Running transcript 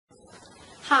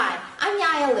Hi, I'm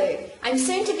Yaya. I'm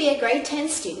soon to be a grade 10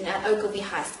 student at Ogilvy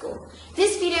High School.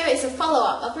 This video is a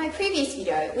follow-up of my previous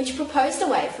video which proposed a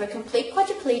way for a complete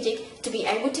quadriplegic to be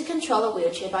able to control a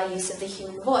wheelchair by use of the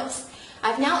human voice.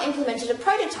 I've now implemented a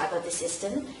prototype of the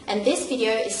system, and this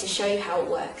video is to show you how it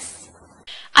works.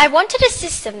 I wanted a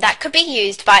system that could be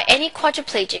used by any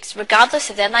quadriplegics regardless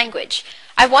of their language.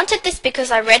 I wanted this because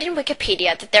I read in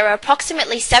Wikipedia that there are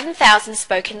approximately 7,000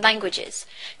 spoken languages.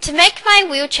 To make my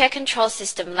wheelchair control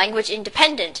system language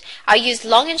independent, I used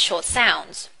long and short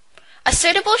sounds. A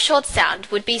suitable short sound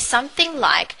would be something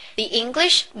like the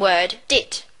English word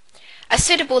dit. A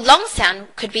suitable long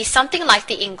sound could be something like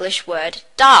the English word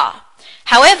da.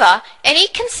 However, any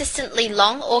consistently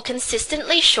long or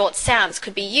consistently short sounds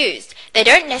could be used. They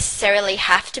don't necessarily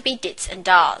have to be dits and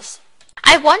das.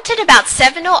 I wanted about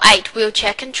 7 or 8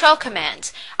 wheelchair control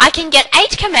commands. I can get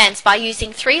 8 commands by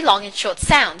using 3 long and short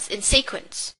sounds in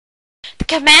sequence. The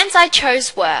commands I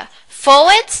chose were: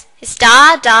 forwards is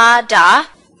da da da,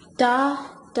 Da,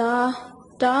 da,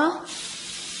 da.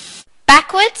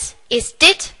 backwards is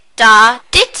dit da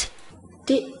dit,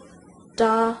 Dit,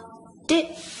 da, dit.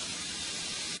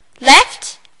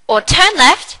 left or turn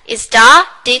left is da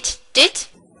dit dit,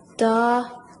 Da,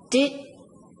 dit,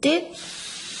 dit.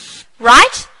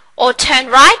 right or turn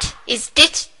right is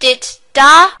dit dit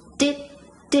da, Dit,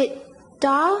 dit,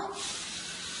 da.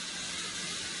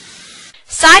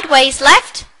 sideways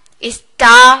left is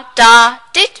da da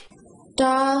dit,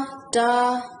 Da,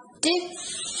 da, dit.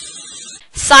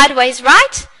 sideways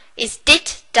right is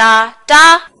dit da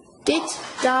da, Dit,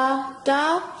 da,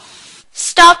 da.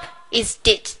 stop is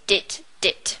dit dit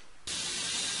dit.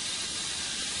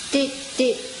 Dit,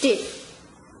 dit, dit.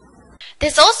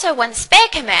 There's also one spare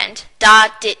command, da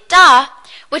dit da,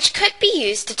 which could be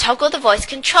used to toggle the voice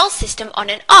control system on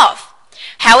and off.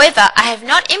 However, I have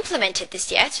not implemented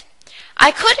this yet.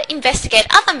 I could investigate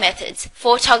other methods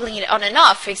for toggling it on and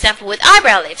off, for example with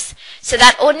eyebrow lifts, so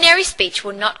that ordinary speech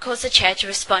will not cause the chair to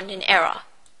respond in error.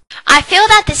 I feel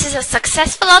that this is a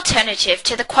successful alternative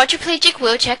to the quadriplegic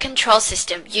wheelchair control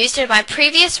system used in my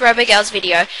previous RoboGirls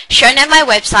video shown at my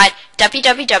website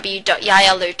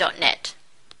www.yayalu.net.